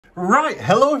Right,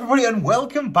 hello everybody and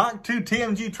welcome back to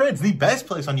TMG Trades, the best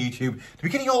place on YouTube to be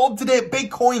getting all up-to-date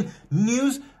Bitcoin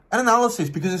news and analysis,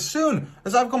 because as soon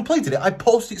as I've completed it, I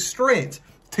post it straight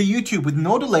to YouTube with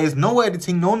no delays, no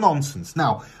editing, no nonsense.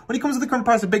 Now, when it comes to the current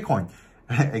price of Bitcoin,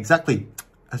 exactly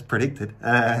as predicted.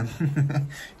 You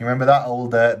remember that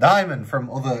old diamond from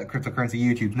other cryptocurrency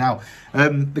YouTubes. Now,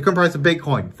 the current price of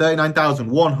Bitcoin,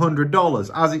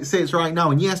 $39,100 as it sits right now.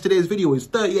 And yesterday's video is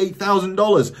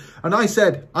 $38,000. And I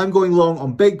said I'm going long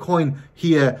on Bitcoin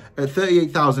here at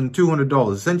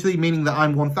 $38,200, essentially meaning that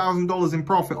I'm $1,000 in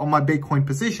profit on my Bitcoin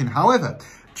position. However,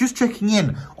 just checking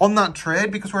in on that trade,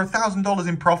 because we're $1,000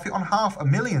 in profit on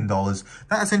 $500,000.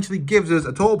 That essentially gives us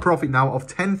a total profit now of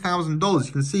 $10,000.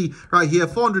 You can see right here,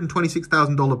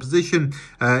 $426,000 position,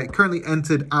 currently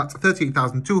entered at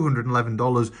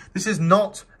 $38,211. This is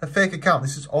not a fake account.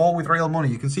 This is all with real money.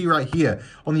 You can see right here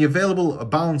on the available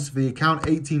balance of the account,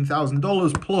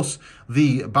 $18,000 plus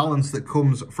the balance that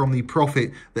comes from the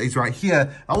profit that is right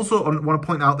here. I also want to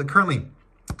point out that currently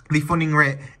the funding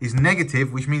rate is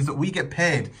negative, which means that we get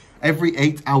paid every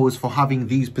 8 hours for having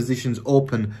these positions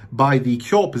open by the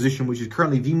short position, which is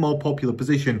currently the more popular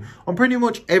position on pretty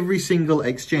much every single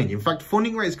exchange. In fact,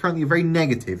 funding rate is currently very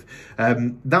negative.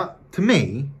 That, to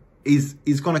me,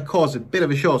 is going to cause a bit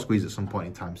of a short squeeze at some point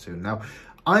in time soon. Now,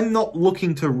 I'm not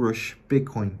looking to rush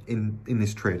Bitcoin in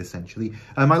this trade, essentially.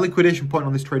 My liquidation point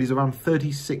on this trade is around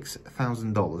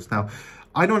 $36,000. Now,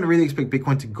 I don't really expect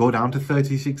Bitcoin to go down to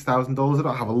 $36,000. I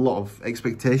don't have a lot of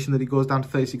expectation that it goes down to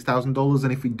 $36,000.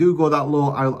 And if we do go that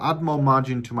low, I'll add more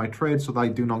margin to my trade so that I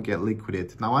do not get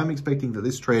liquidated. Now, I'm expecting that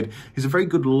this trade is a very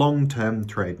good long-term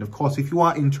trade. And of course, if you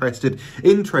are interested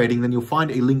in trading, then you'll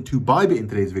find a link to bybit in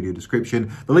today's video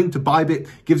description. The link to bybit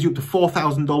gives you up to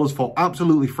 $4,000 for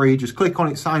absolutely free. Just click on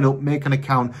it, sign up, make an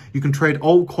account. You can trade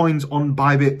altcoins on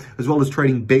bybit as well as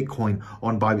trading Bitcoin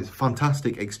on bybit. It's a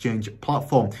fantastic exchange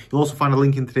platform. You'll also find a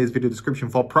link in today's video description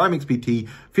for PrimeXBT.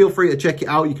 Feel free to check it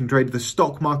out. You can trade the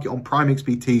stock market on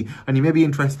PrimeXBT, and you may be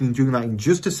interested in doing that in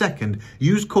just a second.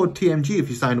 Use code TMG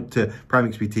if you sign up to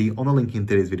PrimeXBT on the link in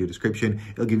today's video description.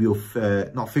 It'll give you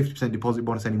not 50% deposit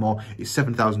bonus anymore. It's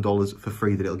 $7,000 for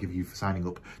free that it'll give you for signing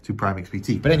up to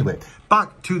PrimeXBT. But anyway,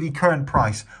 back to the current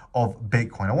price of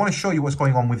Bitcoin. I want to show you what's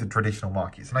going on with the traditional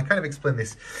markets. And I kind of explained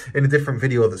this in a different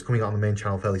video that's coming out on the main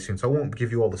channel fairly soon, so I won't give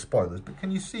you all the spoilers. But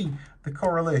can you see the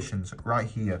correlations right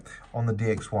here on the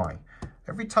DXY?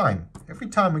 Every time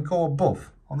we go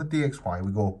above on the DXY,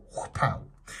 we go pow.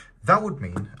 That would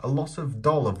mean a loss of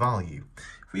dollar value.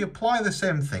 If we apply the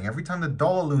same thing, every time the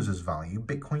dollar loses value,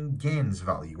 Bitcoin gains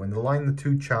value. When they line the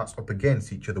two charts up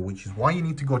against each other, which is why you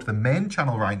need to go to the main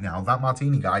channel right now, That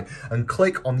Martini Guy, and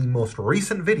click on the most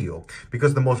recent video,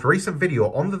 because the most recent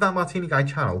video on the That Martini Guy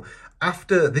channel,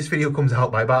 after this video comes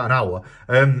out by about an hour,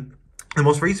 the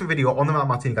most recent video on the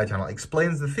Martini Guy channel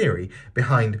explains the theory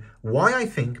behind why I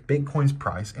think Bitcoin's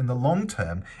price in the long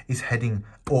term is heading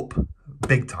up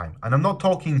big time. And I'm not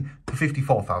talking to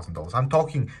 $54,000. I'm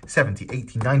talking $70,000,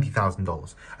 $80,000,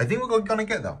 $90,000. I think we're going to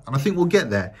get there. And I think we'll get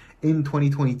there in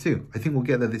 2022. I think we'll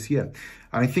get there this year.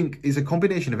 And I think it's a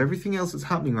combination of everything else that's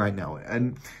happening right now.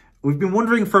 And we've been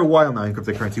wondering for a while now in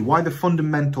cryptocurrency why the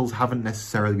fundamentals haven't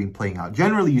necessarily been playing out.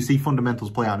 Generally, you see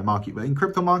fundamentals play out in the market, but in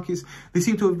crypto markets, they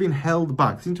seem to have been held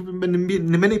back, they seem to have been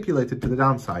manipulated to the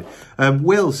downside.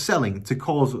 Whales selling to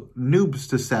cause noobs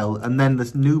to sell, and then the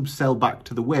noobs sell back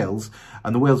to the whales,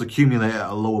 and the whales accumulate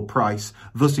at a lower price,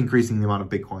 thus increasing the amount of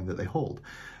Bitcoin that they hold.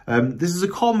 This is a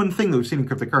common thing that we've seen in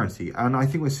cryptocurrency, and I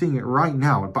think we're seeing it right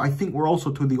now. But I think we're also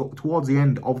towards the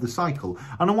end of the cycle.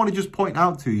 And I want to just point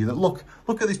out to you that look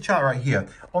at this chart right here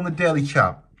on the daily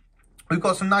chart. We've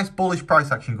got some nice bullish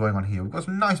price action going on here. We've got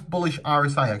some nice bullish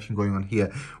RSI action going on here.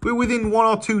 We're within 1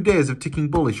 or 2 days of ticking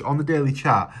bullish on the daily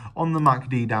chart, on the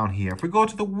MACD down here. If we go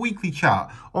to the weekly chart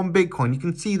on Bitcoin, you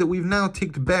can see that we've now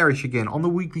ticked bearish again on the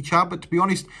weekly chart. But to be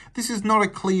honest, this is not a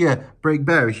clear break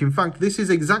bearish. In fact, this is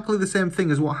exactly the same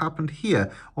thing as what happened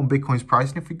here on Bitcoin's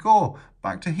price. And if we go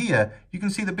back to here, you can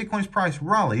see that Bitcoin's price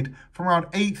rallied from around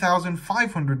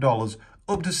 $8,500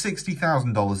 up to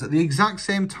 $60,000 at the exact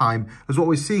same time as what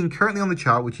we're seeing currently on the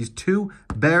chart, which is 2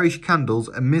 bearish candles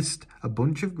amidst a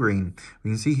bunch of green. We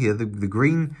can see here the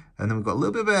green, and then we've got a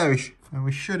little bit bearish, and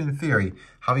we should, in theory,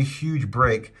 have a huge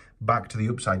break back to the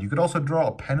upside. You could also draw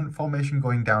a pennant formation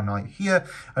going down right here,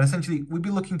 and essentially we'd be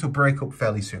looking to break up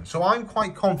fairly soon. So I'm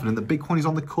quite confident that Bitcoin is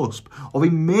on the cusp of a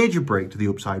major break to the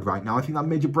upside right now. I think that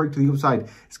major break to the upside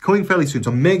is coming fairly soon. So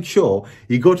make sure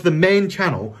you go to the main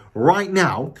channel right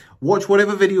now, watch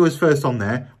whatever video is first on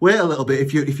there. Wait a little bit.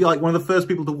 If you're like one of the first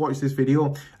people to watch this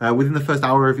video, within the first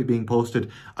hour of it being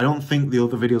posted, I don't think the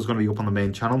other video is going to be up on the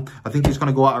main channel. I think it's going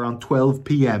to go out around 12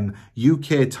 p.m.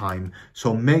 UK time.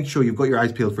 So make sure you've got your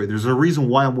eyes peeled for it. There's a reason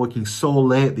why I'm working so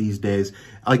late these days.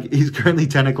 Like, it's currently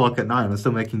 10 o'clock at night and I'm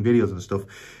still making videos and stuff.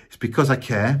 It's because I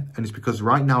care, and it's because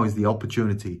right now is the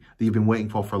opportunity that you've been waiting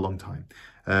for a long time.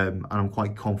 And I'm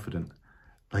quite confident.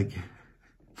 Like,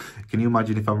 can you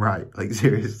imagine if I'm right? Like,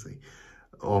 seriously.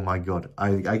 Oh my God.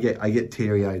 I get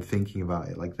teary-eyed thinking about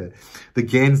it. Like the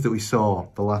gains that we saw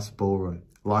the last bull run,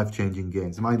 life-changing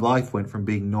gains. My life went from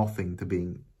being nothing to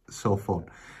being so fun.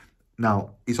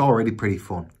 Now, it's already pretty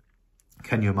fun.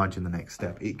 Can you imagine the next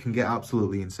step? It can get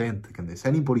absolutely insane, can this.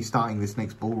 Anybody starting this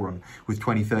next bull run with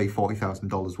 $20,000, $30,000,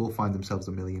 $40,000 will find themselves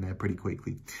a millionaire pretty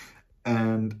quickly.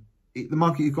 And the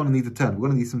market is going to need a turn. We're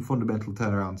going to need some fundamental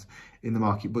turnarounds in the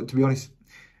market. But to be honest,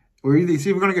 it's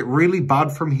either going to get really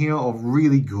bad from here or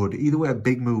really good. Either way, a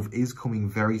big move is coming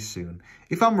very soon.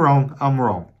 If I'm wrong, I'm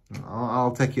wrong.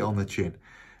 I'll take it on the chin.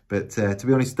 But to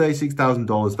be honest,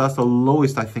 $36,000, that's the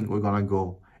lowest I think we're going to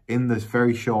go in this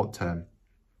very short term.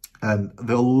 And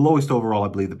the lowest overall I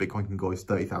believe that Bitcoin can go is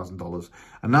 $30,000.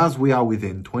 And as we are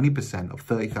within 20% of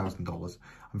 $30,000,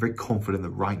 I'm very confident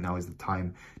that right now is the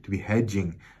time to be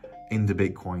hedging into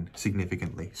Bitcoin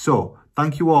significantly. So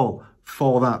thank you all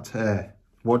for that,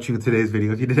 watching today's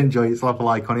video. If you did enjoy it, slap a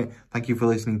like on it. Thank you for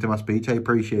listening to my speech. I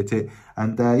appreciate it.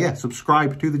 And yeah,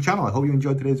 subscribe to the channel. I hope you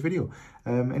enjoyed today's video.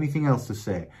 Anything else to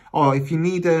say? Oh, if you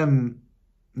need,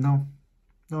 no,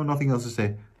 nothing else to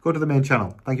say. Go to the main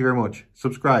channel. Thank you very much.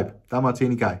 Subscribe. That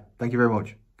Martini guy. Thank you very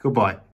much. Goodbye.